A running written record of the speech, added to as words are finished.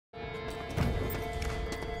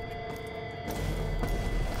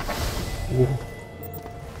Ooh.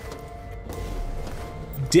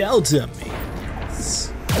 Delta mates.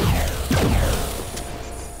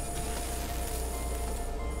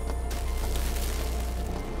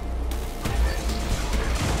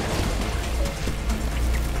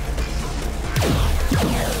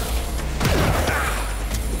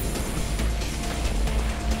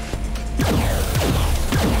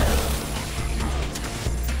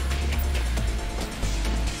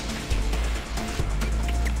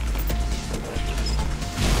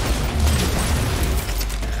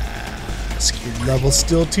 Level's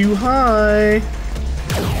still too high.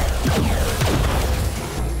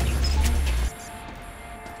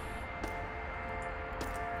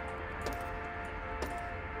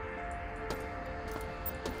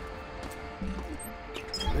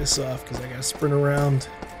 Turn this off because I gotta sprint around.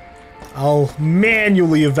 I'll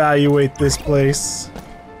manually evaluate this place.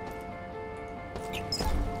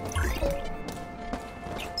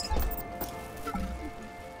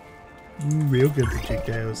 Real good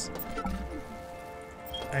projectiles.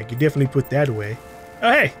 I could definitely put that away. Oh,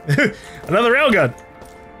 hey! Another railgun!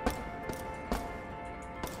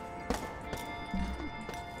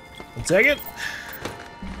 One second.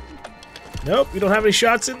 Nope, we don't have any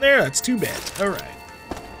shots in there. That's too bad. Alright.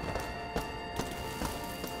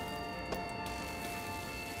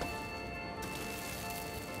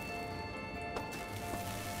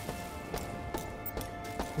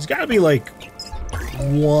 There's gotta be like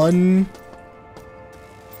one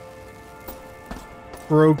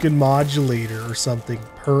broken modulator or something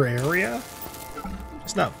per area.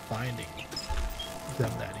 Just not finding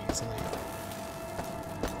them that easily.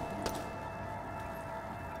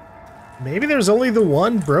 Maybe there's only the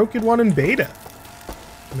one broken one in beta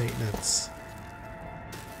maintenance.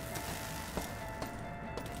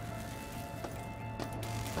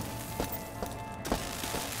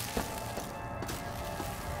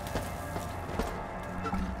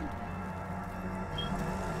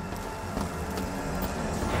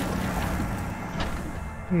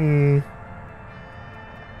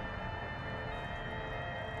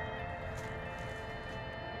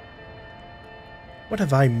 What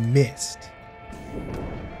have I missed?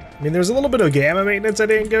 I mean, there's a little bit of gamma maintenance I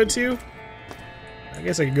didn't go to. I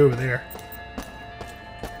guess I could go over there.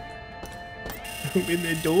 Open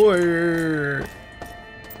the door.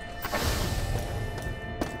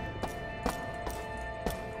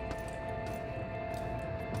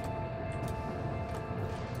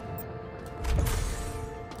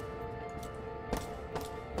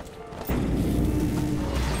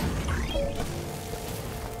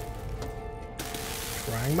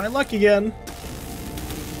 Trying my luck again.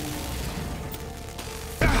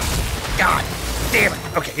 God damn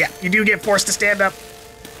it. Okay, yeah, you do get forced to stand up.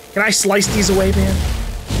 Can I slice these away, man?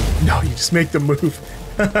 No, you just make them move.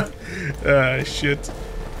 Shit.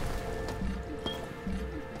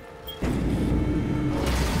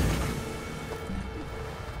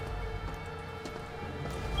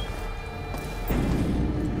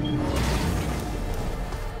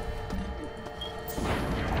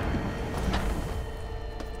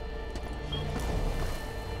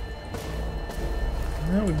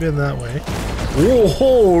 No, we've been that way.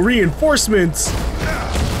 Whoa, reinforcements!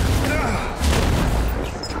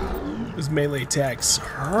 Those melee attacks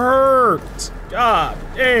hurt! God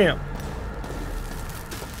damn!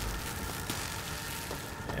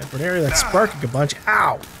 And for an area that's sparking a bunch,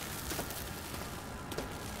 ow!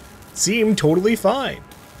 Seemed totally fine.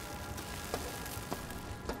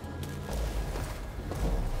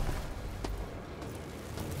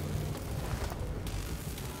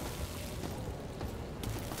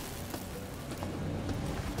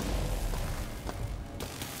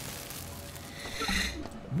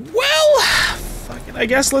 I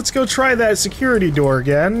guess let's go try that security door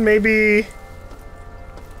again. Maybe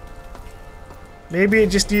it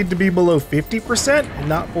just needed to be below 50% and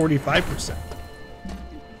not 45%.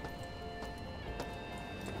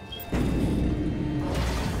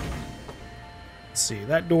 Let's see,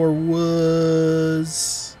 that door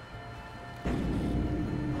was...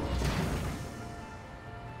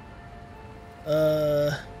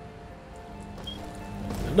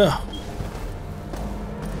 no.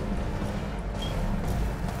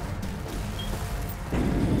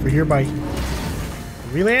 Over here by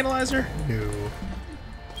relay analyzer? No.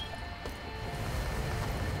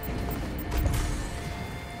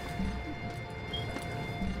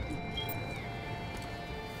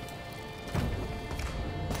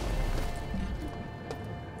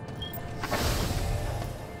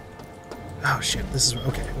 Oh shit, this is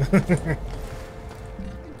okay.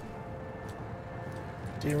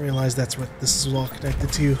 Didn't realize that's what this is all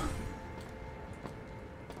connected to.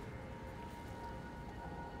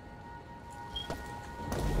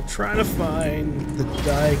 trying to find the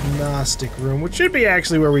diagnostic room, which should be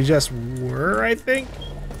actually where we just were, I think.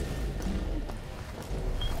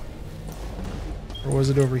 Or was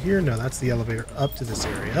it over here? No, that's the elevator up to this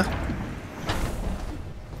area.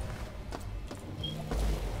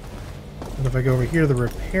 And if I go over here, the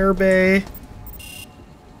repair bay.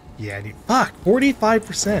 Yeah, I need... Fuck!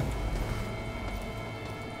 45%!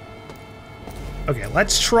 Okay,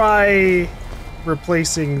 let's try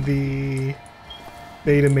replacing the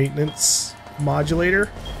beta maintenance modulator.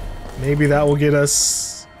 Maybe that will get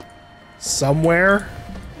us somewhere.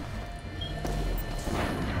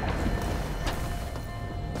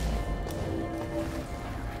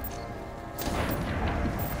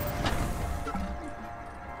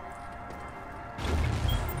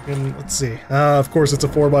 And let's see. Of course, it's a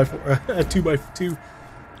 4x4, a 2x2.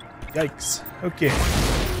 Yikes. Okay.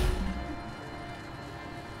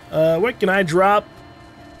 What can I drop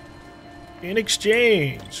in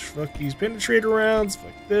exchange? Fuck these penetrator rounds.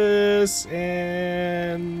 Fuck this,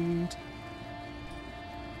 and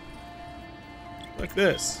fuck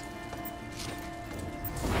this.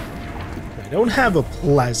 I don't have a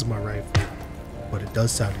plasma rifle, but it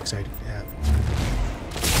does sound exciting to have.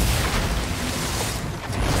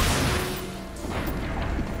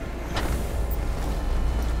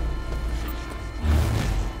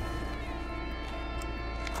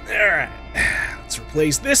 Alright, let's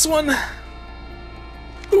replace this one.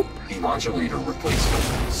 Boop. Demodulator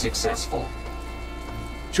replacement successful.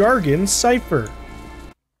 Jargon cipher.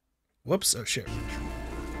 Whoops, oh shit.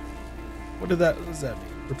 What does that mean?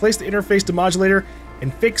 Replace the interface demodulator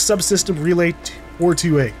and fix subsystem relay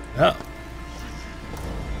 428. Oh.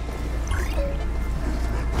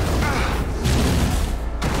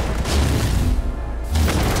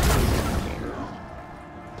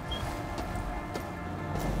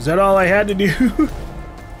 Is that all I had to do?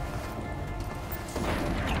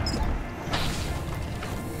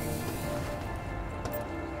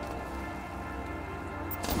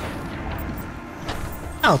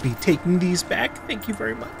 I'll be taking these back. Thank you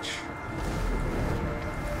very much.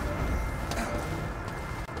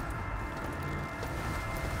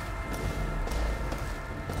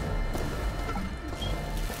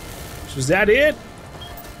 Was that it?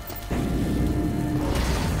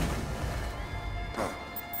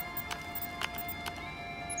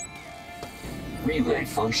 Relay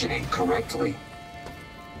functioning correctly.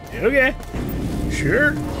 Okay.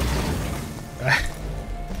 Sure.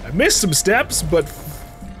 I missed some steps, but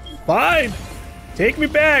fine. Take me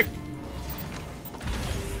back.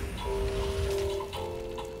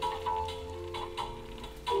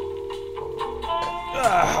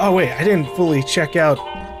 Oh wait, I didn't fully check out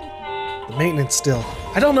the maintenance still.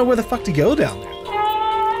 I don't know where the fuck to go down there, though.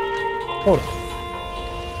 Hold on.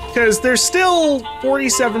 Because there's still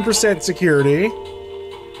 47% security.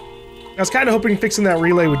 I was kind of hoping fixing that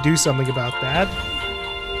relay would do something about that.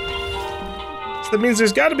 So that means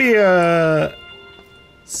there's got to be a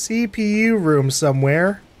CPU room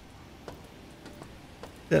somewhere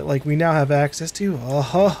that, like, we now have access to. Oh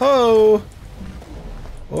ho ho!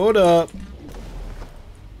 Hold up.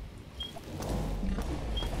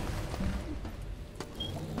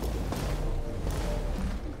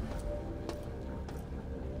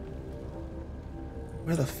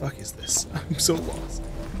 Where the fuck is this? I'm so lost.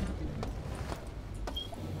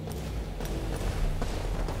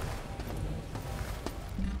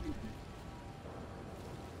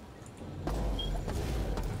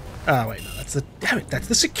 Oh wait, no, that's the, damn it, that's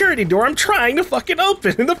the security door I'm trying to fucking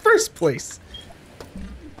open in the first place.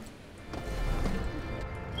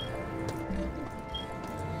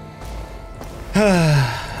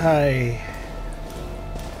 I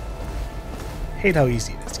hate how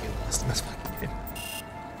easy it is to get lost in this fucking game.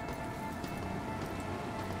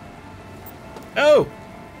 Oh!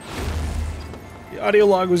 The audio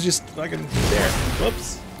log was just fucking there.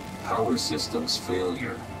 Whoops. Power systems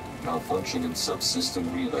failure. Malfunction in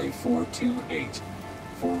subsystem relay 428.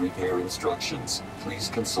 For repair instructions, please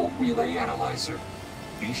consult relay analyzer.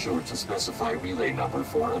 Be sure to specify relay number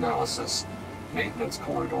for analysis. Maintenance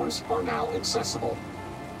corridors are now accessible.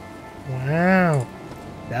 Wow.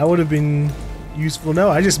 That would have been useful.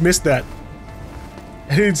 No, I just missed that.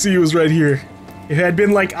 I didn't see it was right here. If it had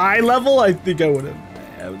been like eye level, I think I would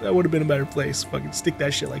have. That would have been a better place. Fucking stick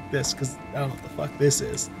that shit like this, because I don't know what the fuck this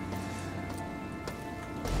is.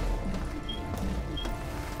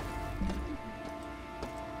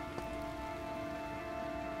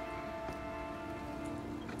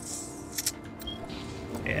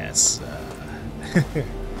 Yes,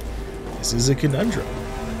 this is a conundrum.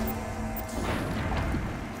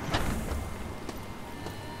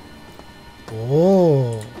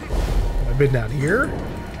 Oh, have I been down here?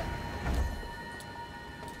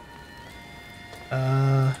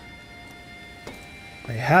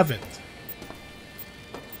 haven't.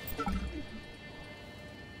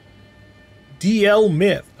 DL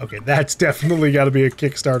Myth. Okay, that's definitely got to be a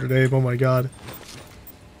Kickstarter name. Oh my god.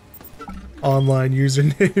 Online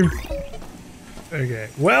username. Okay,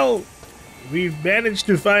 well, we've managed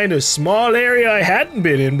to find a small area I hadn't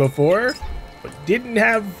been in before, but didn't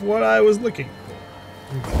have what I was looking for.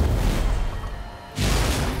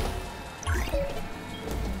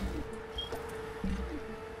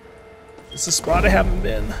 It's a spot I haven't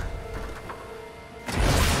been.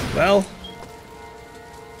 Well,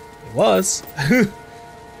 it was.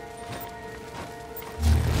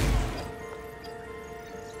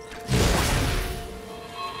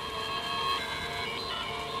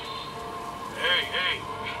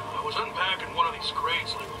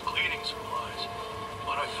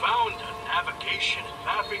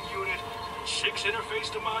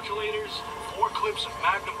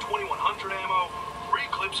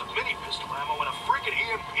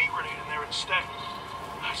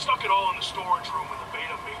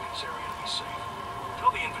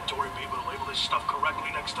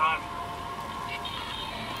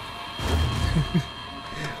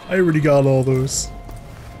 I already got all those.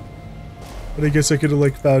 But I guess I could have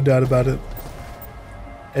like found out about it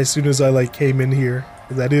as soon as I like came in here.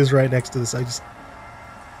 That is right next to this. I just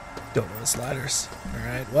don't know the sliders.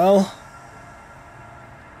 Alright, well.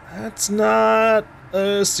 That's not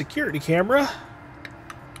a security camera.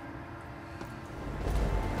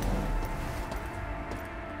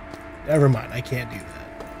 Never mind, I can't do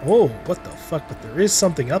that. Oh, what the fuck? But there is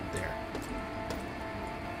something up there.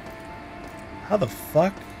 How the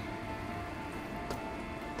fuck?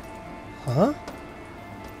 Huh?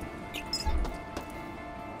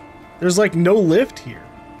 There's like no lift here.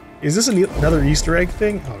 Is this another Easter egg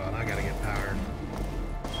thing? Hold on, I gotta get power.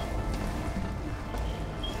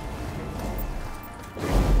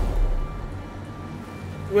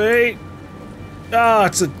 Wait. Ah,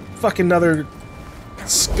 it's a fucking another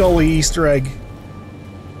Scully Easter egg.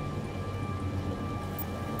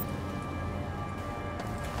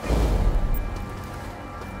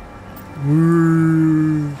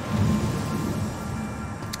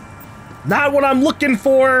 Not what I'm looking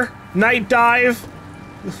for, Night Dive.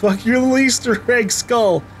 Fuck your little Easter egg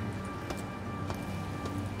skull.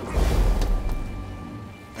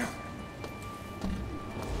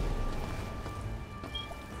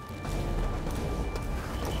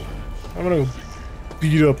 I'm gonna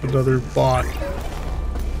beat up another bot.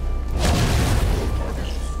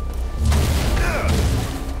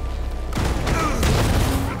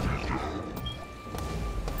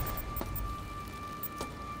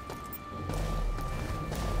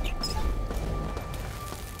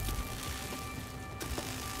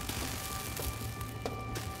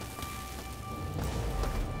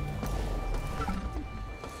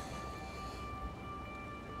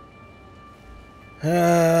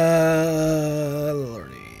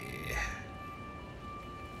 Lordy.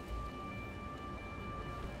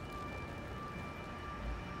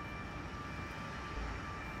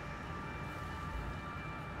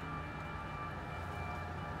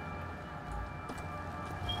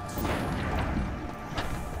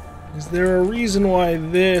 Is there a reason why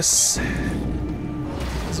this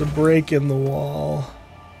is a break in the wall?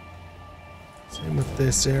 Same with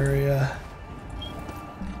this area.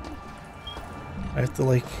 I have to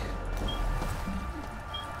like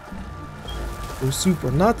go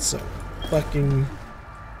super nuts and fucking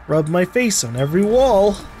rub my face on every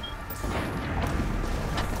wall.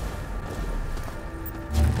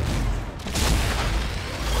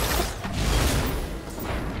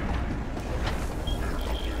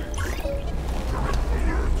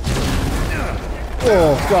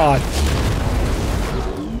 Oh god.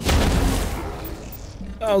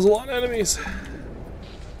 That was a lot of enemies.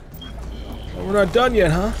 We're not done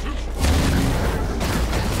yet, huh?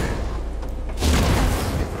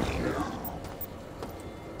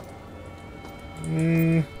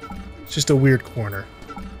 It's just a weird corner.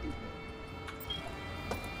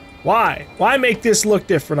 Why? Why make this look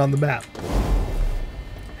different on the map?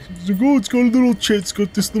 It's like, oh, it's got a little chest. It's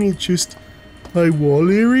got this little chest high wall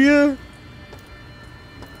area.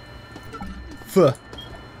 Fuh.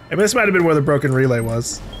 I mean, this might have been where the broken relay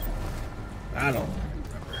was. I don't know.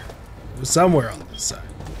 Somewhere on this side.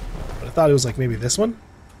 But I thought it was like maybe this one?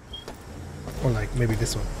 Or like maybe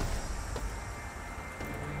this one.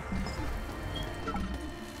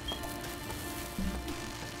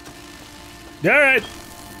 Alright!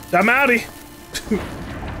 I'm outie!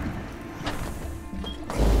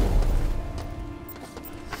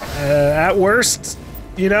 At worst,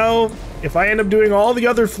 you know, if I end up doing all the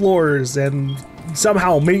other floors and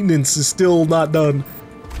somehow maintenance is still not done,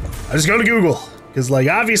 I just go to Google. Because, like,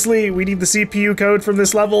 obviously we need the CPU code from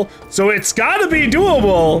this level, so it's gotta be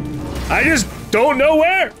doable. I just don't know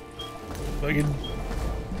where. Fucking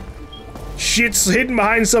shit's hidden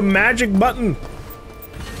behind some magic button.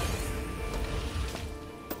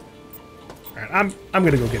 All right, I'm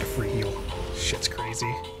gonna go get a free heal. Shit's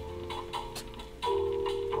crazy.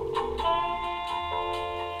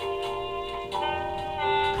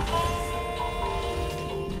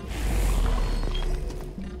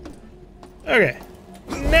 Okay,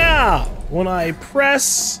 now when I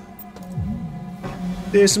press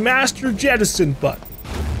this master jettison button,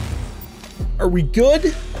 are we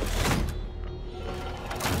good?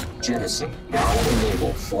 Jettison now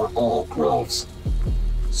enabled for all groves.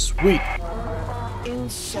 Sweet.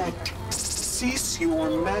 Insect, cease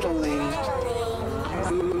your meddling.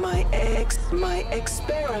 My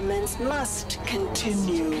experiments must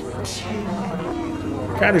continue.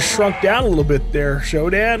 Kind of shrunk down a little bit there,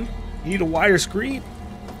 Shodan. You need a wider screen.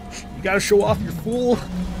 You gotta show off your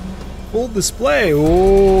full display.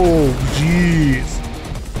 Oh, jeez.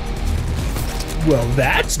 Well,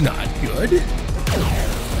 that's not good.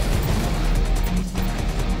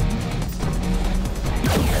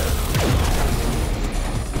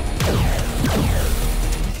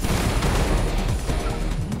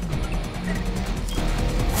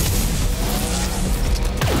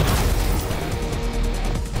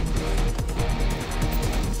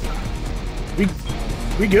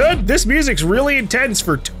 We good? This music's really intense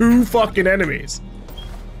for 2 fucking enemies.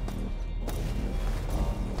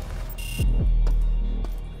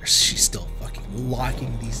 She's still fucking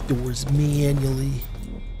locking these doors manually.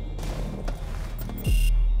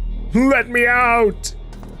 Let me out!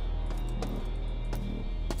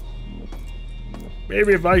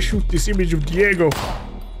 Maybe if I shoot this image of Diego.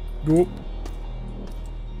 Nope.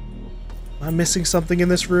 Am I missing something in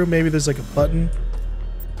this room? Maybe there's like a button.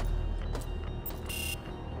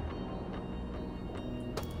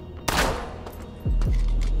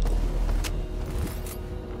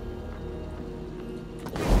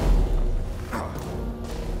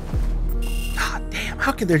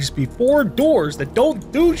 How can there just be 4 doors that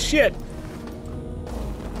don't do shit?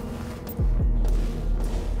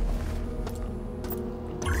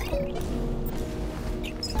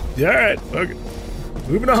 Alright, okay.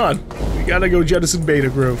 Moving on. We gotta go jettison Beta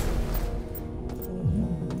Grove.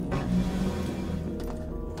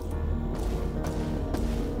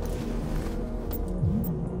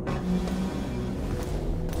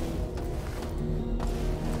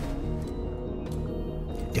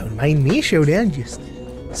 Don't mind me, Shodan, just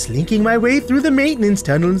slinking my way through the maintenance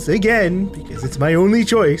tunnels again, because it's my only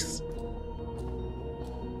choice.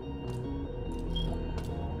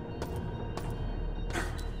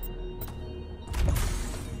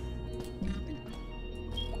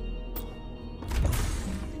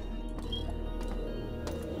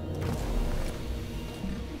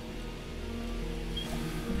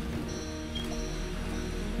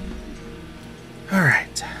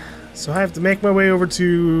 Alright. So I have to make my way over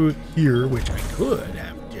to here, which I could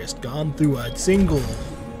have just gone through a single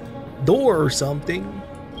door or something.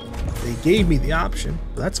 They gave me the option.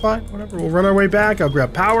 But that's fine, whatever. We'll run our way back, I'll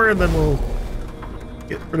grab power, and then we'll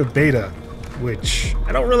get rid of beta, which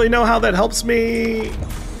I don't really know how that helps me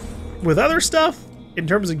with other stuff in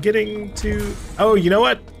terms of getting to... Oh, you know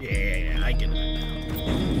what? Yeah, I get it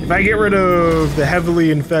now. If I get rid of the heavily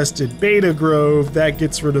infested beta grove, that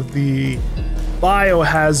gets rid of the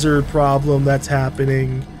biohazard problem that's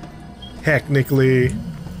happening, technically.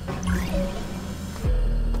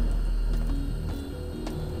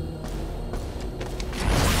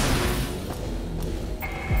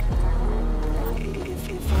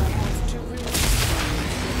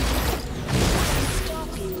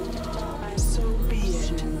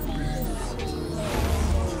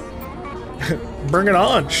 Bring it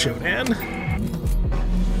on, Shodan.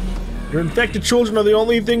 Your infected children are the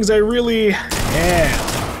only things I really have.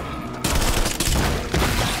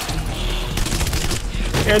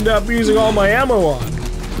 End up using all my ammo on.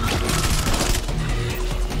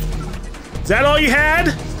 Is that all you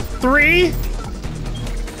had? 3?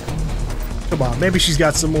 Come on, maybe she's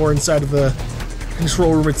got some more inside of the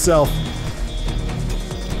control room itself.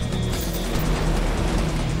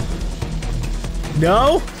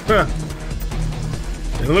 No? Huh.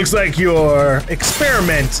 It looks like your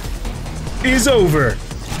experiment is over.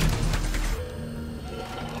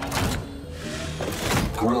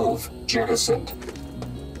 Grove jettisoned.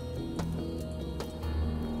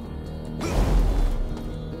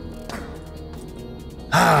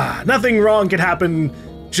 Ah, nothing wrong could happen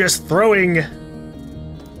just throwing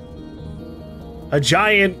a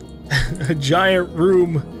giant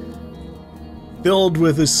room filled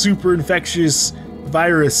with a super infectious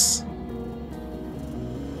virus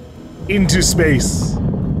into space.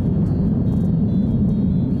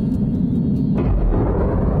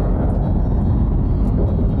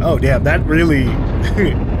 Oh damn, that really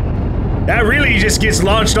that really just gets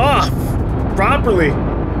launched off properly.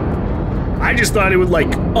 I just thought it would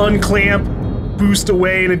like unclamp, boost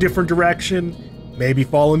away in a different direction, maybe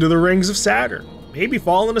fall into the rings of Saturn, maybe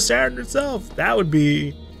fall into Saturn itself. That would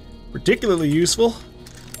be particularly useful.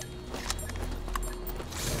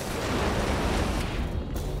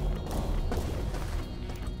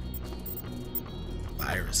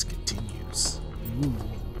 Virus continues. Ooh.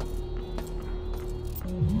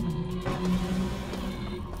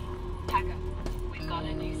 We've got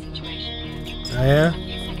a new situation here. Oh yeah? A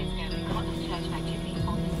few seconds ago, we caught the surge of activity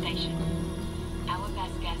on the station. Our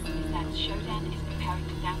best guess is that SHODAN is preparing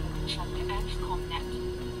to download the truck to Earth's ComNet.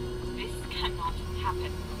 This cannot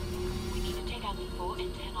happen. We need to take out the 4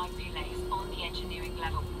 antennae relays on the engineering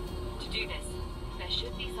level. To do this, there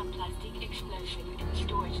should be some plastic explosive in the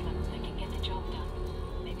storage levels that can get the job done.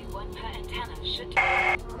 Maybe 1 per antenna should...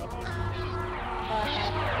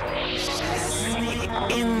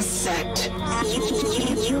 Insect.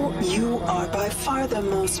 You are by far the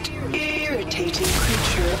most irritating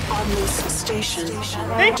creature on this station.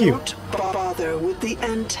 Thank you. Don't bother with the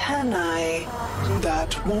antennae.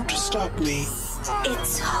 That won't stop me.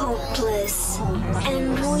 It's hopeless,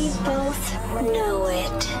 and we both know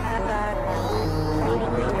it.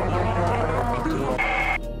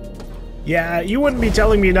 Yeah, you wouldn't be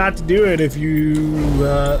telling me not to do it if you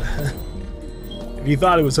if you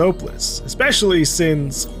thought it was hopeless. Especially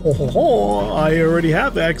since I already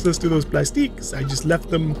have access to those plastiques. I just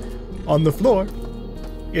left them on the floor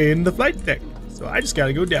in the flight deck. So I just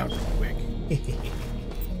gotta go down real quick.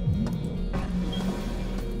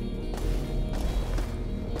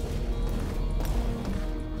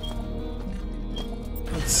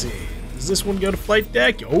 Let's see. Does this one go to flight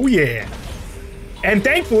deck? Oh yeah. And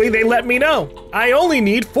thankfully they let me know. I only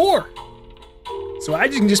need 4. So I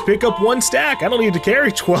can just pick up 1 stack. I don't need to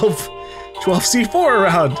carry 12 C4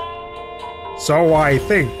 around. So I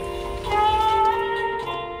think.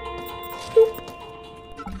 Boop.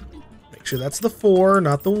 Make sure that's the 4,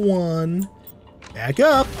 not the 1. Back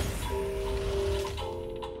up.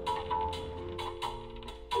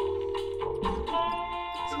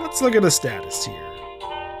 So let's look at the status here.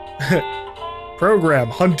 Program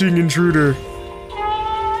hunting intruder.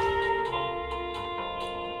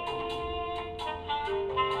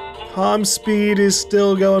 Comm speed is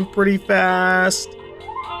still going pretty fast.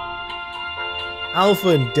 Alpha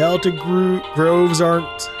and Delta groves aren't.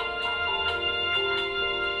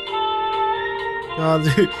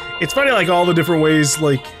 It's funny, like all the different ways,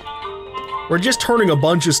 like we're just turning a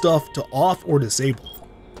bunch of stuff to off or disable.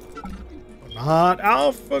 Not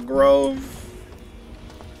Alpha Grove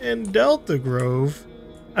and Delta Grove.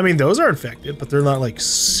 I mean, those are infected, but they're not like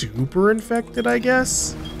super infected, I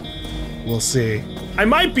guess. We'll see. I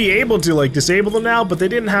might be able to like disable them now, but they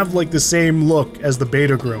didn't have like the same look as the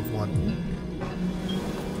Beta Grove one.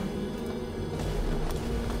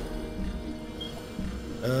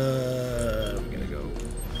 I'm gonna go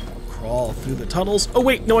crawl through the tunnels. Oh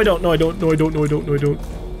wait, no I don't, no I don't, no I don't, no I don't, no I don't.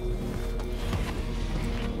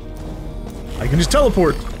 I can just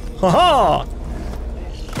teleport. Haha!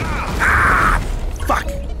 Ah! Fuck!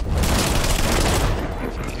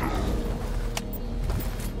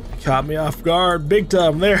 Caught me off guard big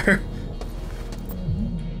time there.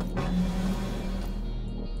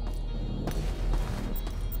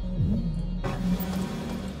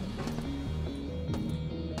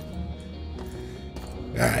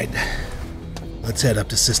 Alright, let's head up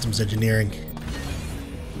to systems engineering.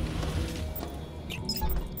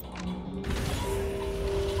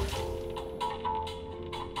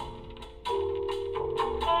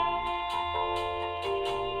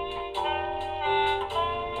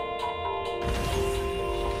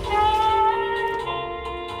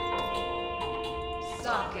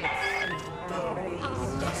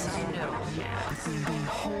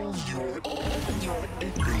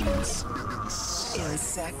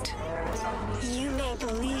 Insect. You may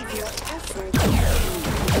believe your efforts.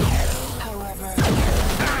 However,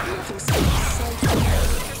 this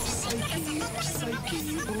psyche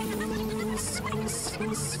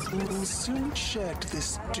will soon shed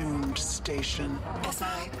this doomed station as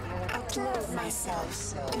I upload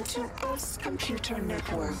myself into Earth's computer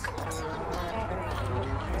network.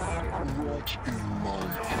 What in my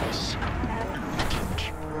house?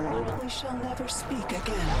 We shall never speak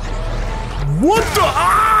again. What the?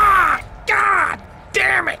 Ah! God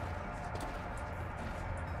damn it!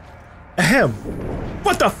 Ahem.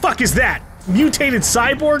 What the fuck is that? mutated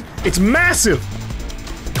cyborg? It's massive.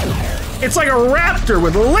 It's like a raptor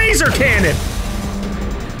with a laser cannon.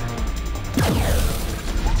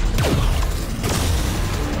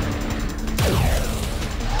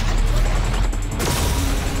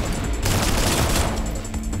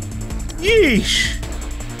 Yeesh.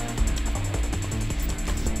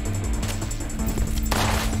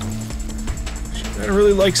 She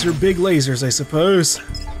really likes her big lasers, I suppose.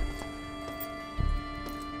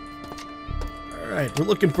 Alright, we're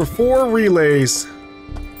looking for 4 relays.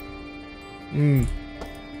 I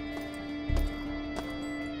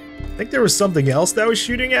think there was something else that was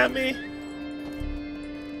shooting at me.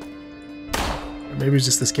 Or maybe it's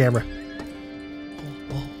just this camera.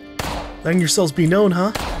 Oh. Letting yourselves be known,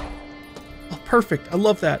 huh? Oh, perfect. I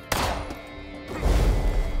love that.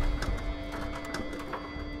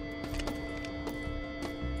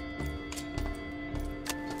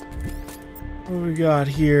 What do we got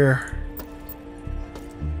here?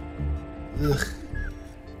 Ugh.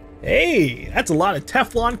 Hey, that's a lot of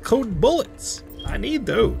Teflon coated bullets. I need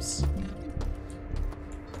those.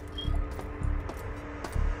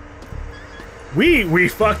 We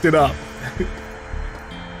fucked it up.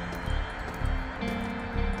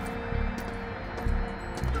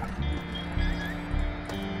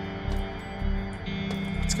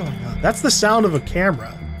 What's going on? That's the sound of a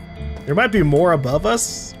camera. There might be more above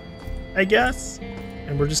us, I guess,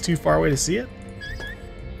 and we're just too far away to see it.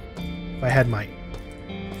 If I had my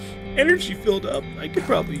energy filled up, I could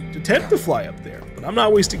probably attempt to fly up there, but I'm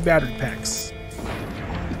not wasting battery packs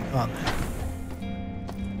on that.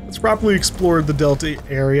 Let's properly explore the Delta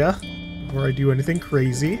area before I do anything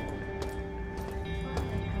crazy.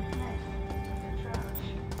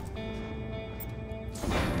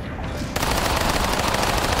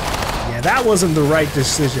 Yeah, that wasn't the right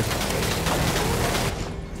decision.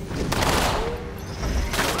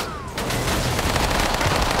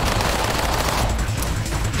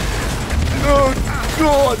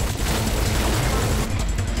 God.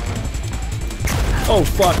 Oh,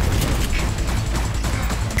 fuck.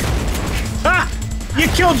 Ah! You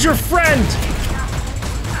killed your friend!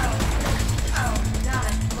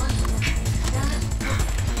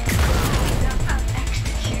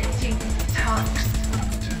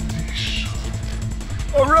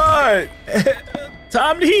 Alright!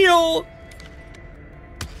 Time to heal!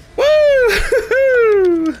 Woo!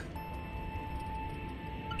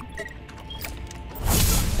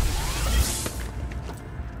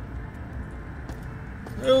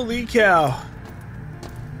 Holy cow.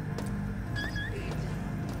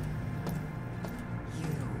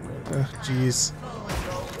 Oh, jeez.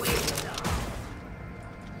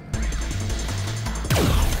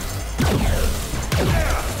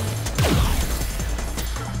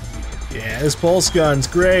 Yeah, this pulse gun's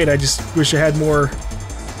great. I just wish I had more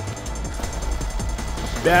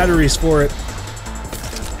batteries for it.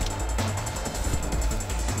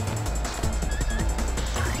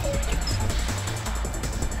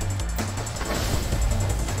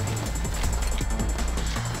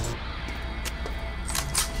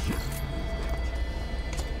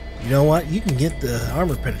 You know what? You can get the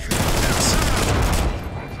armor penetrator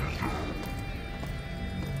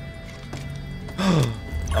now.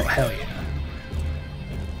 Oh, hell yeah.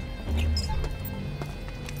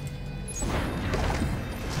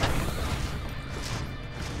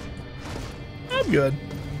 I'm good.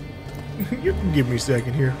 You can give me a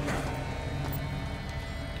second here.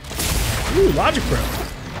 Ooh, Logic Pro.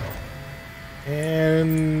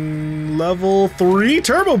 And level 3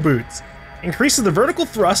 turbo boots. Increases the vertical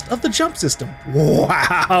thrust of the jump system.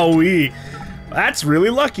 Wowee. That's really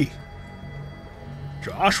lucky.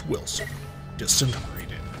 Josh Wilson.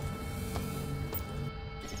 Disintegrated.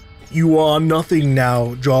 You are nothing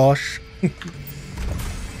now, Josh.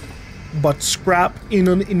 But scrap in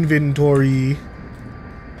an inventory.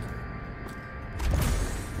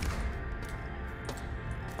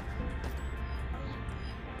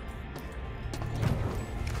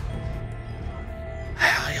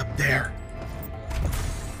 High up there.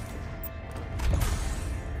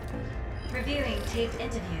 Reviewing taped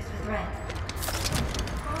interviews with Red.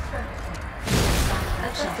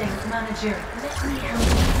 Adjusting manager. Let me help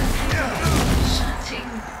you. Shutting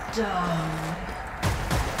down.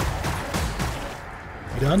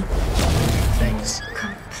 You done? Thanks.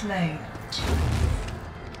 Complaint.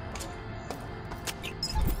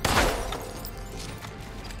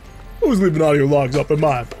 Who's leaving audio logs up in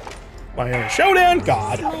my SHODAN?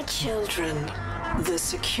 God. My children, the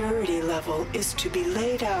security level is to be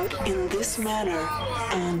laid out in this manner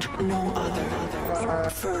and no other.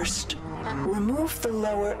 First, remove the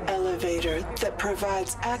lower elevator that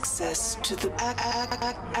provides access to the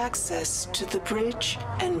bridge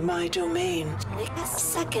and my domain.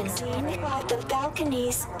 Second, the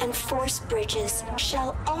balconies and force bridges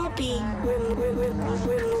shall all be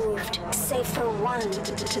removed, save for one.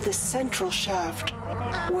 To the central shaft,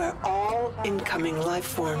 where all incoming life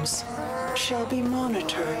forms shall be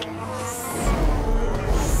monitored.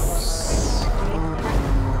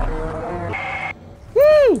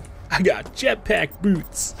 Woo! I got jetpack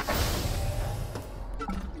boots.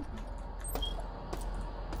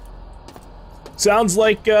 Sounds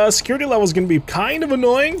like security level is going to be kind of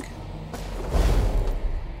annoying,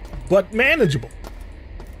 but manageable.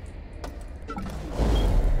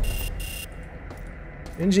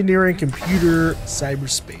 Engineering, computer,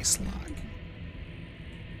 cyberspace log.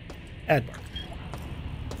 Add mark.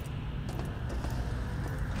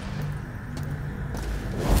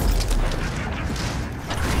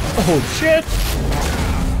 Oh shit!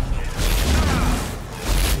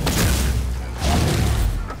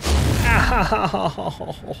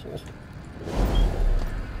 Ow.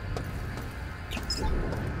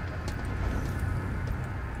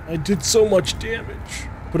 I did so much damage,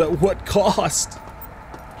 but at what cost?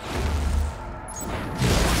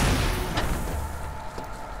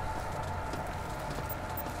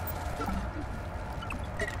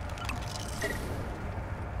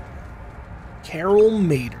 Carol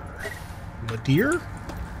Mater. Madeir?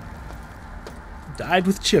 Died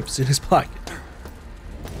with chips in his pocket.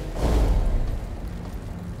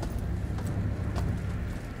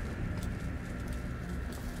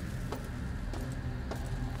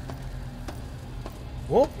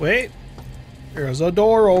 Oh, wait. There's a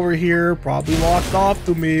door over here, probably locked off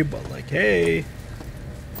to me, but like, hey.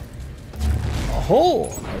 A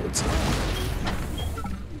hole. No, it's not.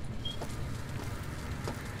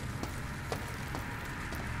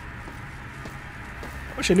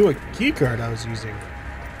 I wish I knew what keycard I was using.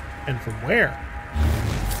 And from where.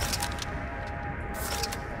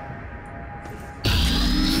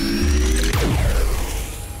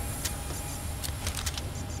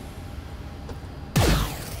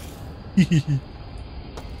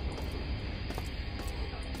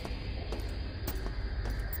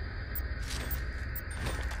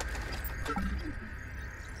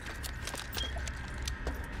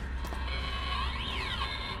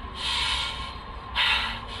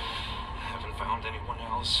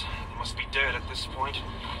 They must be dead at this point.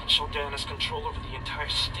 SHODAN has control over the entire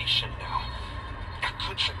station now. I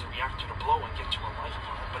could set the reactor to blow and get to a life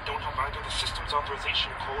pod, but don't have either the system's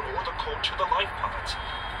authorization code or the code to the life pods.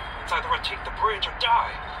 It's either I take the bridge or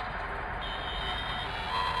die.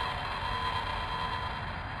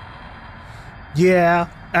 Yeah,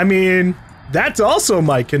 I mean, that's also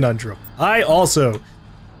my conundrum. I also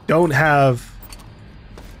don't have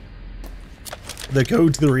the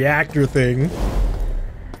code to the reactor thing.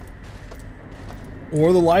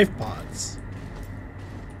 Or the life pods.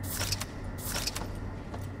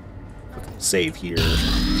 Save here.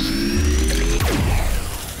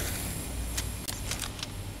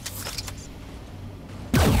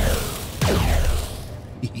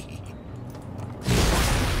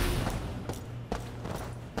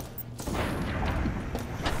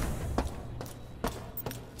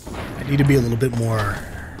 I need to be a little bit more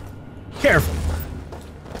careful.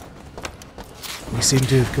 You seem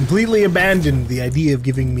to have completely abandoned the idea of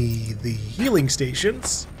giving me the healing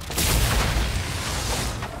stations.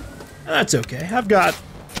 That's okay. I've got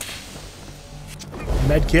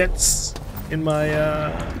med kits in my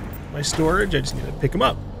my storage. I just need to pick them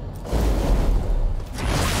up.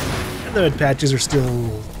 And the med patches are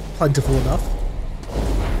still plentiful enough.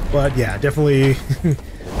 But yeah, definitely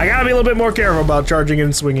I gotta be a little bit more careful about charging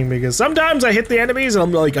and swinging, because sometimes I hit the enemies and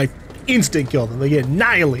I'm like, I instant kill them. They get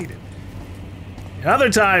annihilated. And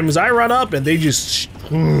other times I run up and they just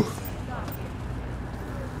they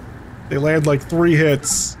land like 3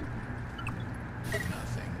 hits.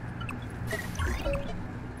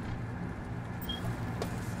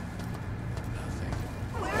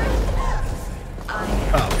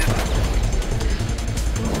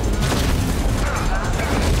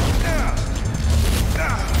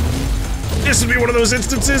 This would be one of those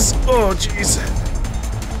instances. Oh, jeez.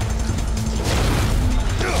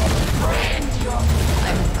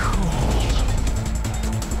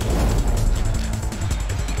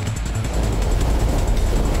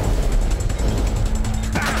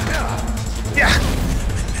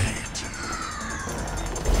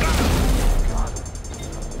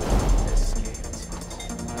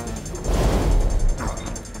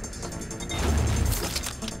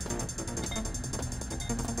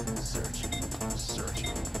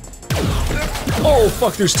 Oh,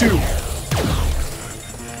 fuck, there's two.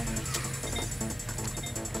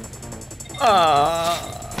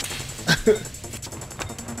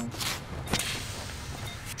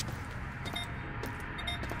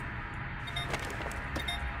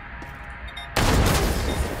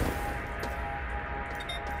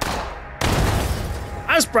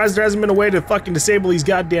 I'm surprised there hasn't been a way to fucking disable these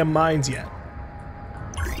goddamn mines yet.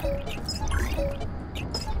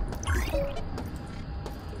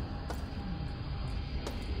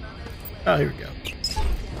 Oh, here we go.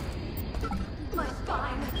 My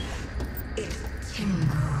spine. It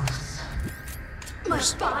tingles. My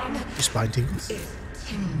spine. Your spine tingles? It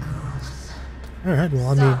tingles. Alright, well,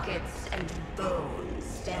 I mean... Sockets and bones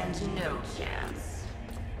stand no chance.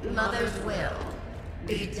 Mother's will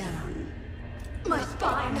be done. My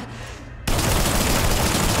spine.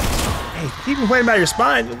 Hey, keep complaining about your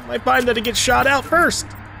spine. You might find that it gets shot out first.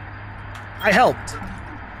 I helped.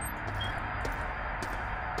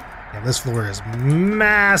 Yeah, this floor is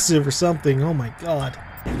massive or something. Oh my god.